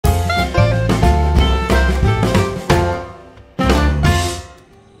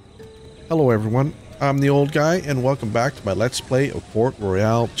Hello everyone, I'm the old guy and welcome back to my Let's Play of Port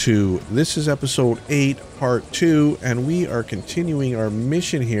Royale 2. This is episode 8, part 2, and we are continuing our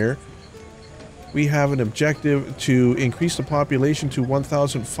mission here. We have an objective to increase the population to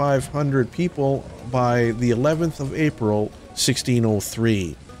 1,500 people by the 11th of April,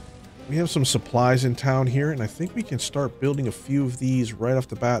 1603. We have some supplies in town here, and I think we can start building a few of these right off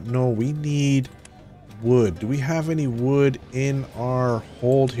the bat. No, we need wood. Do we have any wood in our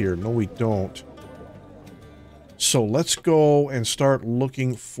hold here? No, we don't. So let's go and start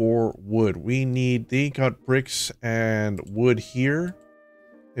looking for wood. They got bricks and wood here.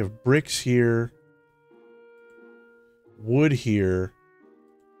 They have bricks here, wood here,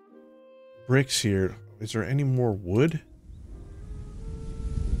 bricks here. Is there any more wood?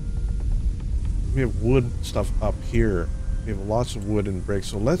 We have wood stuff up here. We have lots of wood and bricks.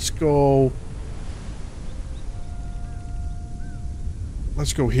 So let's go.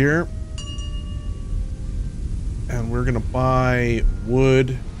 Let's go here. And we're going to buy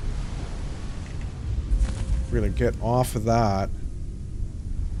wood. We're going to get off of that.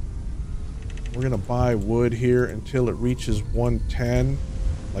 We're going to buy wood here until it reaches 110.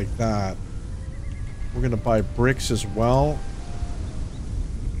 Like that. We're going to buy bricks as well.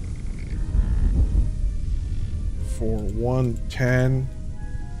 For 110.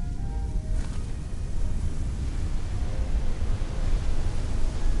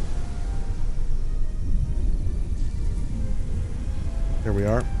 There we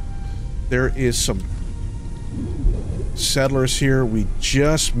are. There is some settlers here. We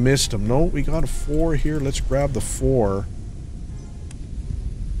just missed them. No, we got a 4 here. Let's grab the 4.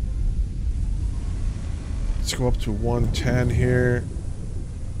 Let's go up to 110 here.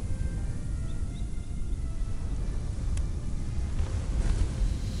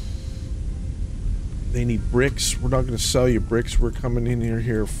 They need bricks. We're not going to sell you bricks. We're coming in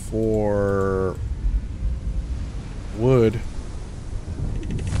here for wood.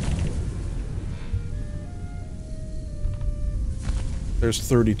 There's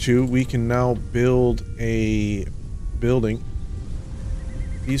 32. We can now build a building.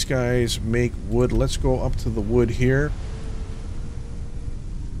 These guys make wood. Let's go up to the wood here.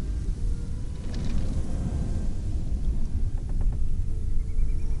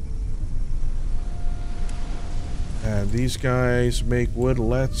 And these guys make wood.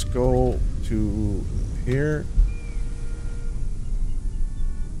 Let's go to here.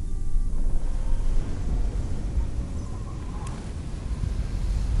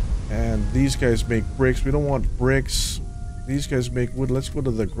 And these guys make bricks. We don't want bricks. These guys make wood. Let's go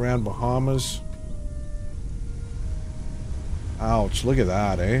to the Grand Bahamas. Ouch, look at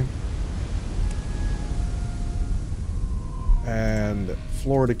that, eh? And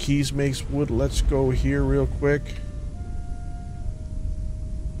Florida Keys makes wood. Let's go here real quick.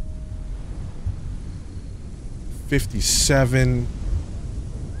 $57.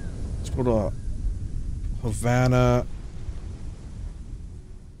 Let's go to Havana.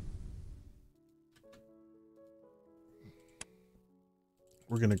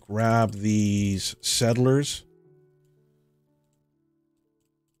 We're going to grab these settlers.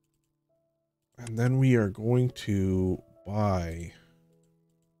 And then we are going to buy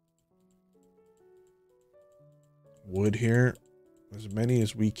wood here. As many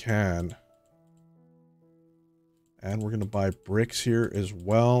as we can. And we're going to buy bricks here as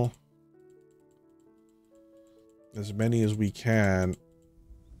well. As many as we can.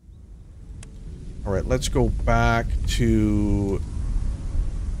 Alright, let's go back to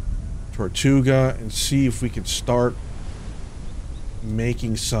Tortuga and see if we can start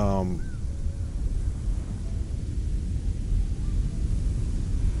making some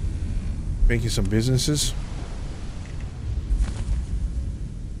businesses.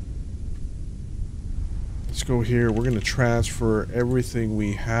 Let's go here. We're going to transfer everything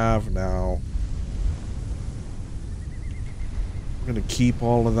we have now. We're going to keep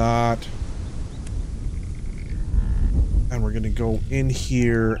all of that. And we're going to go in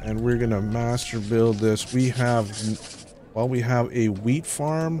here and we're going to master build this. We have a wheat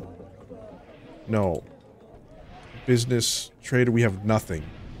farm. No. Business trader, we have nothing.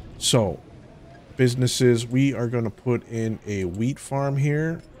 So, businesses, we are going to put in a wheat farm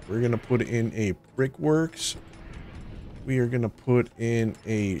here. We're going to put in a brickworks. We are going to put in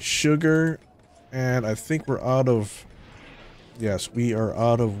a sugar. And I think we're out of... Yes, we are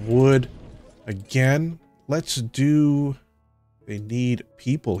out of wood again. Let's do... They need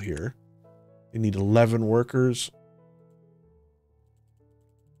people here. They need 11 workers.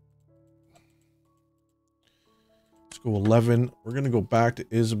 Let's go 11. We're going to go back to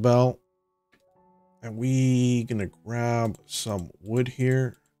Isabel. And we gonna grab some wood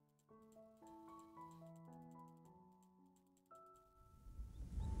here.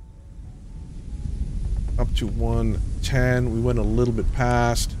 Up to 110. We went a little bit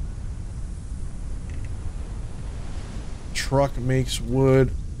past. Truck makes wood.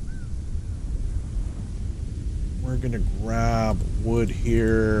 We're gonna grab wood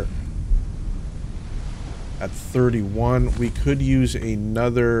here at 31. We could use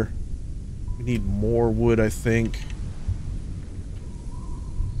another. We need more wood, I think.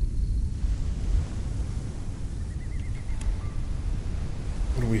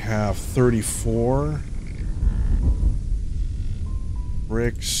 What do we have? 34.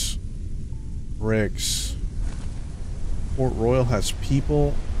 Bricks. Bricks. Port Royal has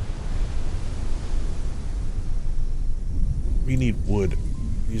people. We need wood.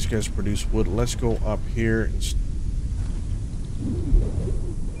 These guys produce wood. Let's go up here and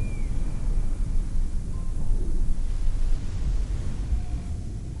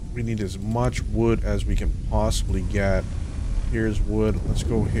we need as much wood as we can possibly get. Here's wood. Let's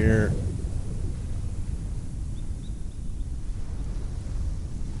go here.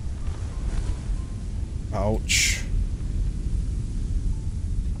 Ouch.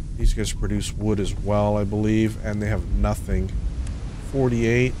 These guys produce wood as well, I believe, and they have nothing.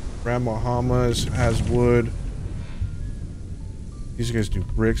 48. Grand Bahamas has wood. These guys do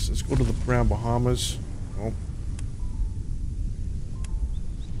bricks. Let's go to the Grand Bahamas. Oh.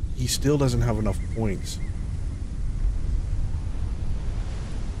 He still doesn't have enough points.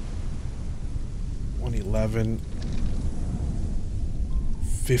 111.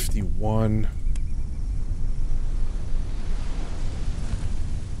 51.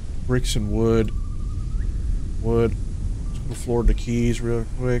 Bricks and wood. Wood. Let's go to Florida Keys real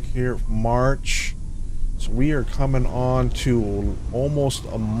quick here. March. So we are coming on to almost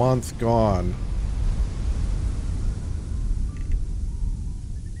a month gone.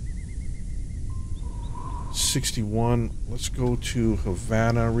 $61. Let's go to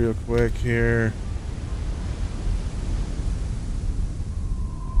Havana real quick here.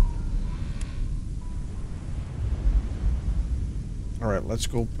 Alright, let's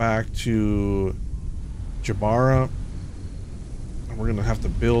go back to Jabara. And we're going to have to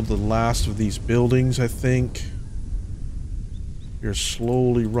build the last of these buildings, I think. We're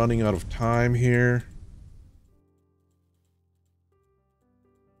slowly running out of time here.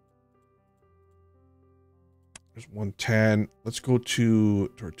 There's 110. Let's go to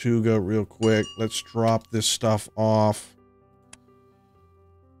Tortuga real quick. Let's drop this stuff off.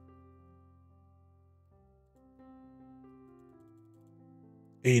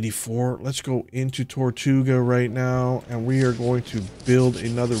 $84. Let's go into Tortuga right now, and we are going to build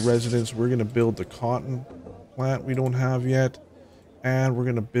another residence. We're going to build the cotton plant we don't have yet, and we're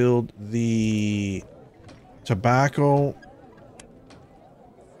going to build the tobacco.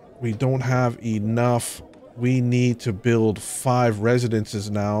 We don't have enough. We need to build 5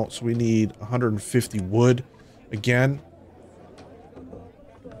 residences now, so we need 150 wood again.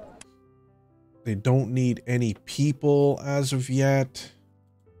 They don't need any people as of yet.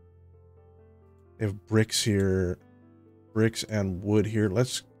 They have bricks here, bricks and wood here.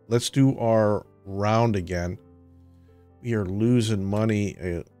 Let's do our round again. We are losing money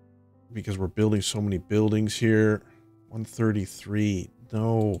because we're building so many buildings here. 133.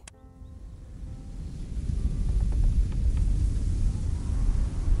 No.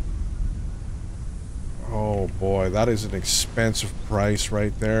 Oh boy, that is an expensive price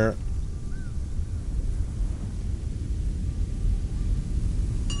right there.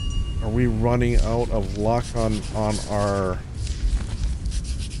 Are we running out of luck on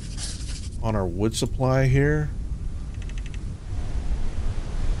our wood supply here?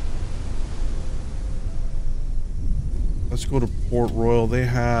 Let's go to Port Royal. They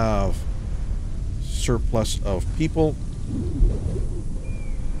have surplus of people.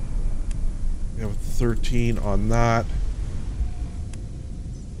 We have 13 on that.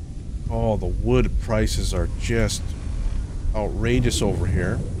 Oh, the wood prices are just outrageous over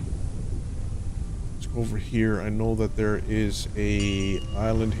here. Over here, I know that there is a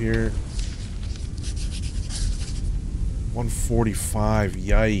island here. 145.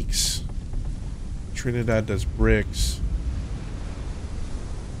 Yikes. Trinidad does bricks.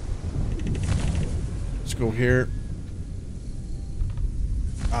 Let's go here.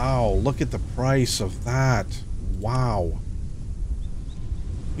 Ow, look at the price of that. Wow.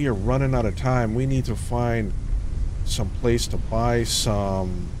 We are running out of time. We need to find some place to buy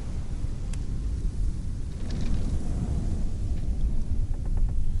some.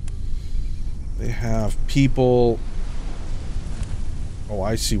 They have people. Oh,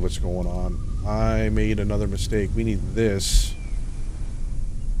 I see what's going on. I made another mistake. We need this.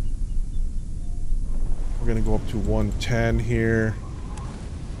 We're going to go up to 110 here.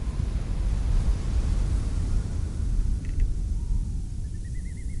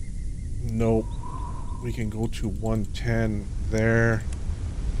 Nope. We can go to 110 there.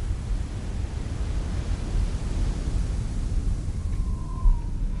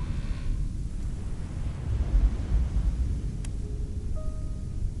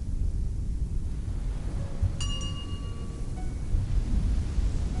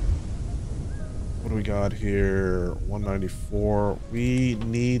 What do we got here? 194. We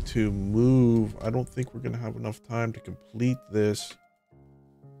need to move. I don't think we're going to have enough time to complete this.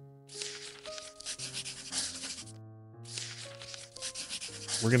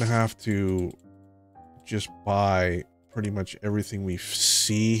 We're going to have to just buy pretty much everything we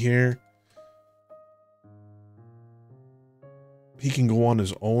see here. He can go on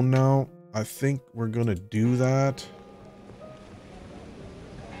his own now. I think we're going to do that.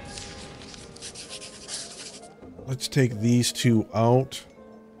 Let's take these two out.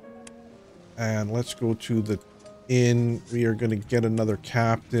 And let's go to the inn. We are going to get another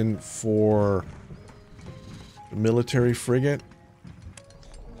captain for the military frigate.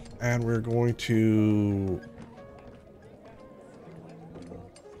 And we're going to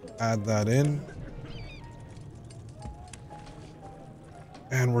add that in.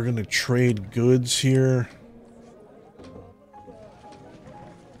 And we're going to trade goods here.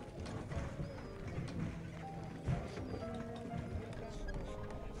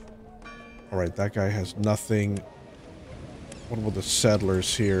 All right, that guy has nothing. What about the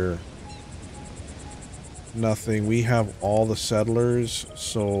settlers here? Nothing. We have all the settlers,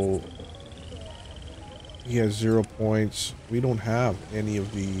 so he has 0 points. We don't have any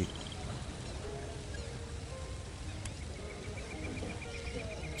of the...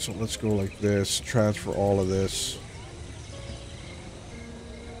 So let's go like this. Transfer all of this.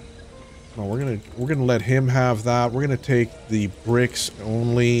 No, we're gonna let him have that. We're gonna take the bricks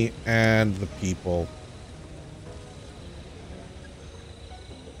only and the people.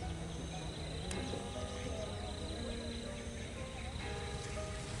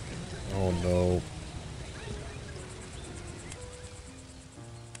 Oh no.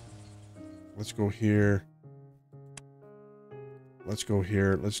 Let's go here. Let's go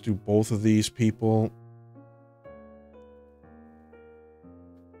here. Let's do both of these people.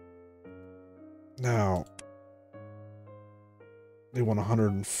 Now, they want 100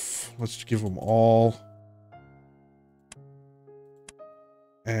 and let's give them all.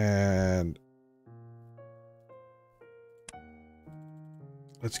 And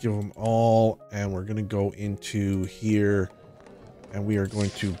let's give them all. And we're going to go into here. And we are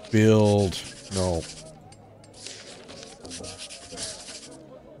going to build... No.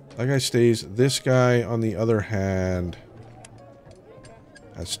 That guy stays. This guy, on the other hand,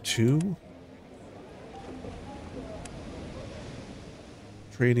 has 2.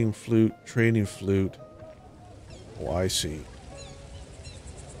 Trading flute, trading flute. Oh, I see.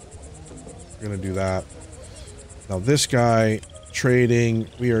 We're going to do that. Now this guy, trading,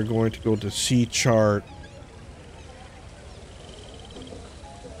 we are going to go to C chart.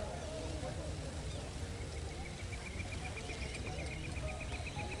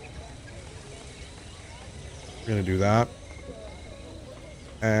 We're going to do that.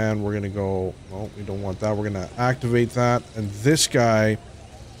 And we're going to go... Well, we don't want that. We're going to activate that. And this guy...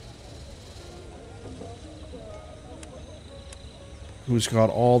 who's got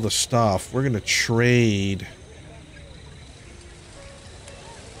all the stuff. We're going to trade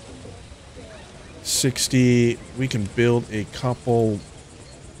 60. We can build a couple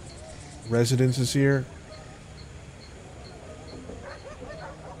residences here.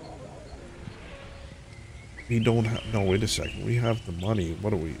 We don't have... No, wait a second. We have the money.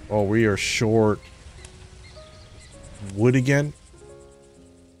 What are we... Oh, we are short wood again.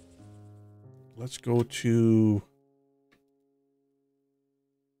 Let's go to...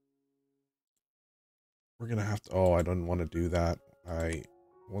 We're going to have to... Oh, I don't want to do that.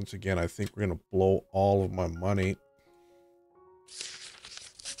 Once again, I think we're going to blow all of my money.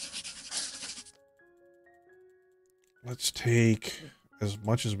 Let's take as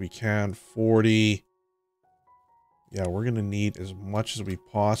much as we can. 40. Yeah, we're going to need as much as we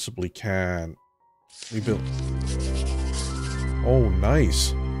possibly can. We built... Oh,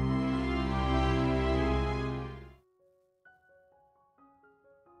 nice.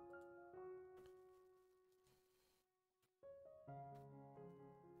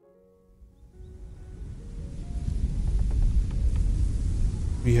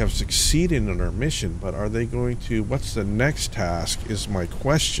 We have succeeded in our mission, but are they going to... What's the next task is my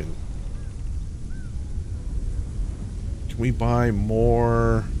question. Can we buy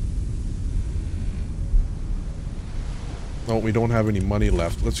more? No, we don't have any money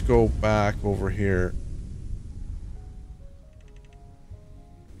left. Let's go back over here.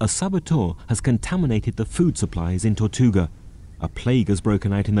 A saboteur has contaminated the food supplies in Tortuga. A plague has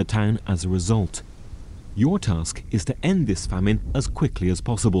broken out in the town as a result. Your task is to end this famine as quickly as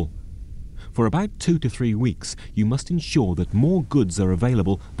possible. For about 2 to 3 weeks, you must ensure that more goods are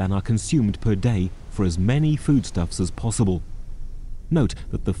available than are consumed per day for as many foodstuffs as possible. Note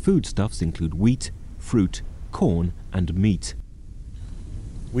that the foodstuffs include wheat, fruit, corn, and meat.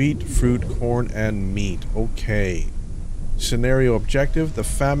 Wheat, fruit, corn, and meat. Okay. Scenario objective: the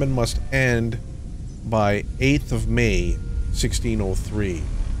famine must end by 8th of May, 1603.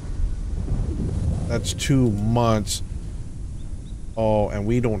 That's 2 months. Oh, and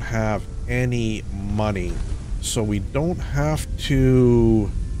we don't have any money. So we don't have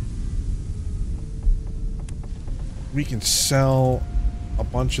to... We can sell a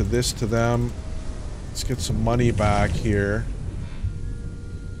bunch of this to them. Let's get some money back here.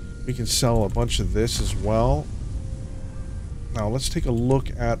 We can sell a bunch of this as well. Now let's take a look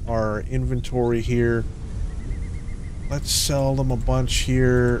at our inventory here. Let's sell them a bunch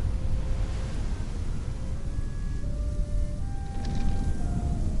here.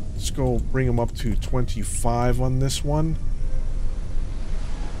 Let's go bring them up to 25 on this one.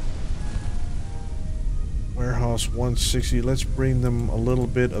 Warehouse 160. Let's bring them a little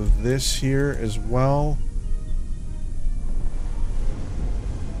bit of this here as well.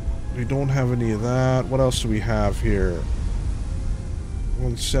 We don't have any of that. What else do we have here?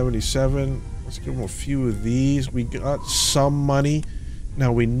 177. Let's give them a few of these. We got some money.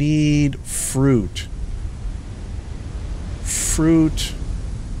 Now we need fruit. Fruit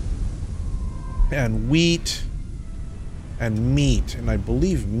and wheat and meat. And I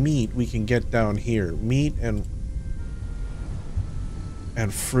believe meat we can get down here. Meat and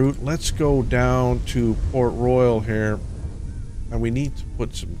fruit. Let's go down to Port Royal here. And we need to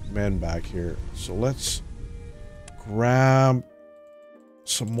put some men back here. So let's grab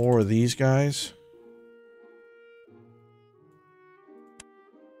some more of these guys.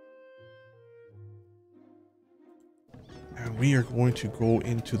 And we are going to go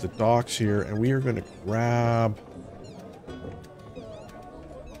into the docks here and we are going to grab...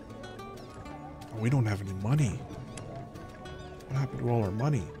 Oh, we don't have any money. What happened to all our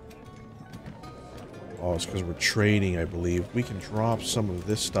money? Oh, it's because we're trading, I believe. We can drop some of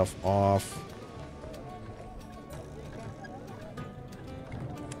this stuff off.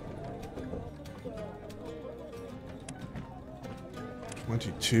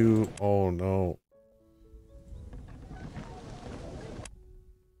 $22. Oh, no.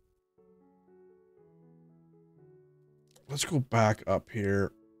 Let's go back up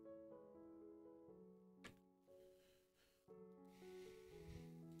here.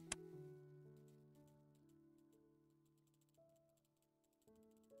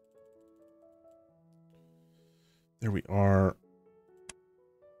 There we are.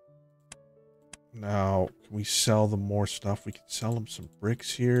 Now, can we sell them more stuff? We can sell them some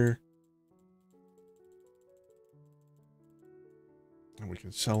bricks here. And we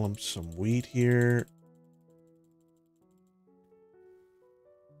can sell them some wheat here.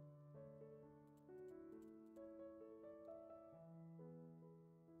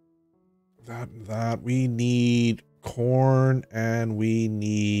 That. We need corn and we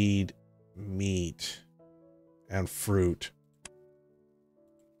need meat and fruit.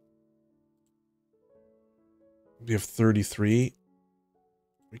 We have 33.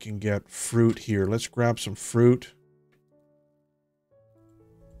 We can get fruit here. Let's grab some fruit.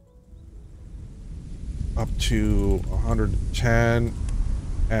 Up to 110.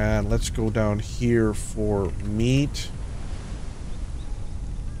 And let's go down here for meat.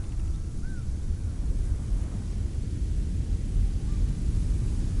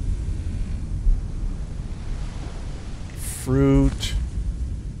 Fruit.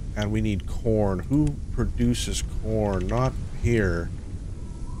 And we need corn. Who produces corn? Not here.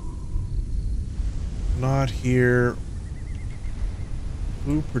 Not here.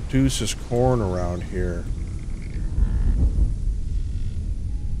 Who produces corn around here?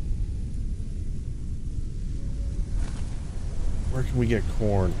 Where can we get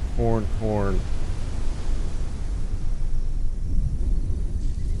corn? Corn.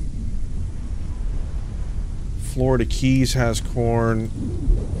 Florida Keys has corn.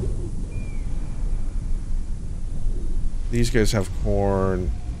 These guys have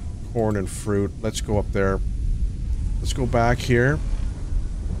corn. Corn and fruit. Let's go up there. Let's go back here.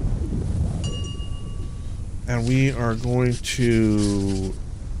 And we are going to...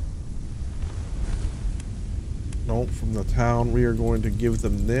 No, from the town. We are going to give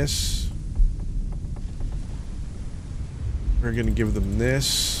them this. We're going to give them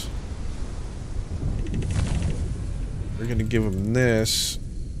this. We're going to give them this.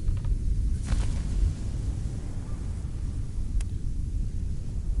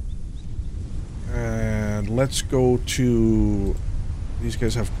 let's go to... These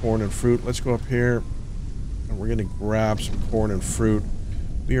guys have corn and fruit. Let's go up here. And we're going to grab some corn and fruit.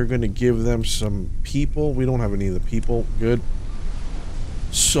 We are going to give them some people. We don't have any of the people. Good.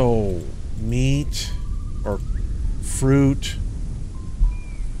 So, meat or fruit,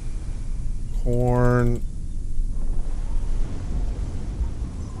 corn,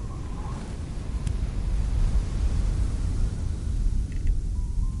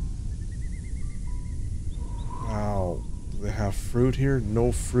 wow, do they have fruit here?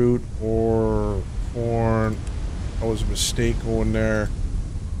 No fruit or corn. That was a mistake going there.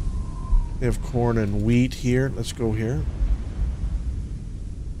 They have corn and wheat here. Let's go here.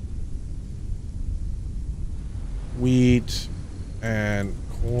 Wheat and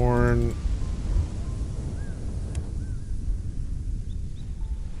corn.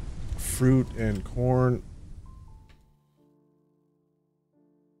 Fruit and corn.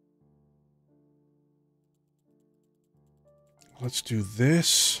 Let's do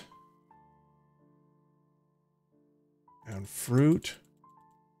this. And fruit.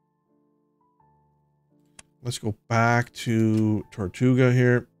 Let's go back to Tortuga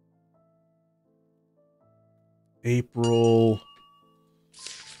here. April,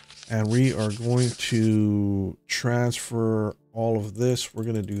 and we are going to transfer all of this. We're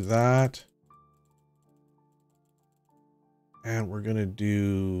going to do that, and we're going to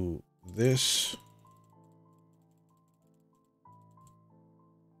do this,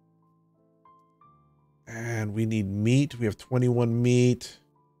 and we need meat. We have 21 meat.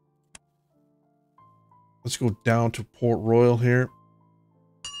 Let's go down to Port Royal here.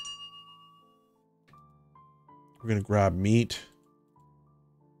 We're going to grab meat.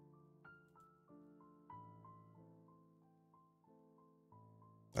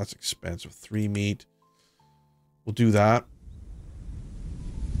 That's expensive. 3 meat. We'll do that.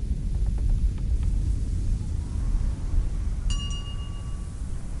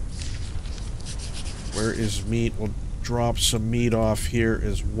 Where is meat? We'll drop some meat off here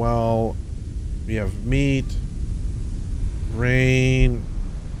as well. We have meat, grain,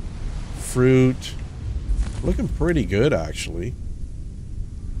 fruit. Looking pretty good, actually.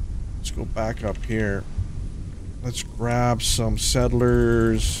 Let's go back up here. Let's grab some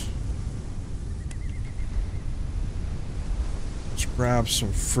settlers. Let's grab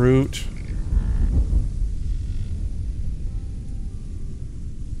some fruit.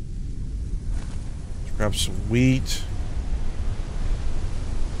 Let's grab some wheat.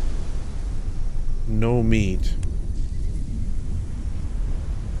 No meat.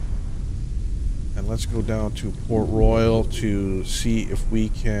 And let's go down to Port Royal to see if we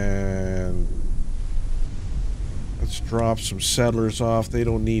can... Let's drop some settlers off. They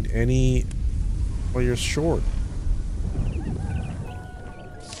don't need any... Well, you're short.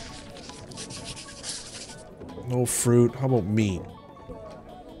 No fruit. How about meat?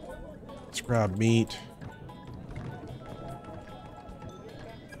 Let's grab meat.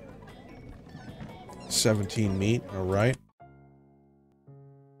 $17 meat. All right.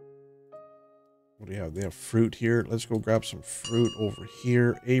 What do you have? They have fruit here. Let's go grab some fruit over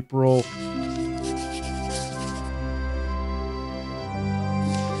here. April.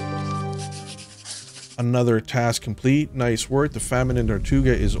 Another task complete. Nice work. The famine in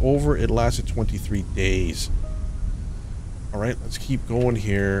Tortuga is over. It lasted 23 days. All right, let's keep going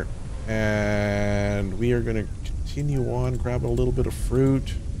here. And we are going to continue on, grabbing a little bit of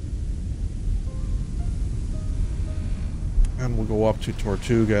fruit. And we'll go up to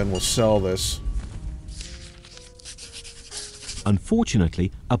Tortuga and we'll sell this.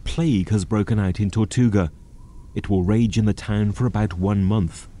 Unfortunately, a plague has broken out in Tortuga. It will rage in the town for about 1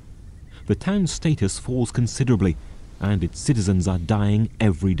 month. The town's status falls considerably, and its citizens are dying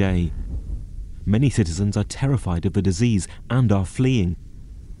every day. Many citizens are terrified of the disease and are fleeing.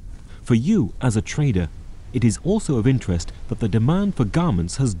 For you, as a trader, it is also of interest that the demand for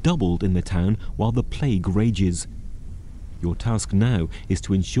garments has doubled in the town while the plague rages. Your task now is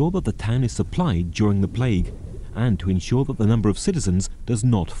to ensure that the town is supplied during the plague, and to ensure that the number of citizens does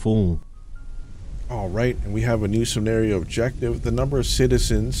not fall. All right, and we have a new scenario objective. The number of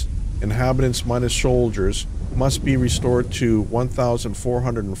citizens, inhabitants minus soldiers, must be restored to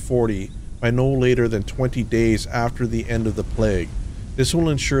 1,440 by no later than 20 days after the end of the plague. This will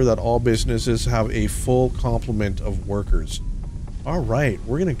ensure that all businesses have a full complement of workers. All right,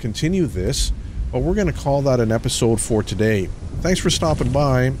 we're going to continue this, but we're going to call that an episode for today. Thanks for stopping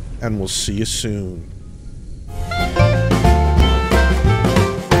by, and we'll see you soon.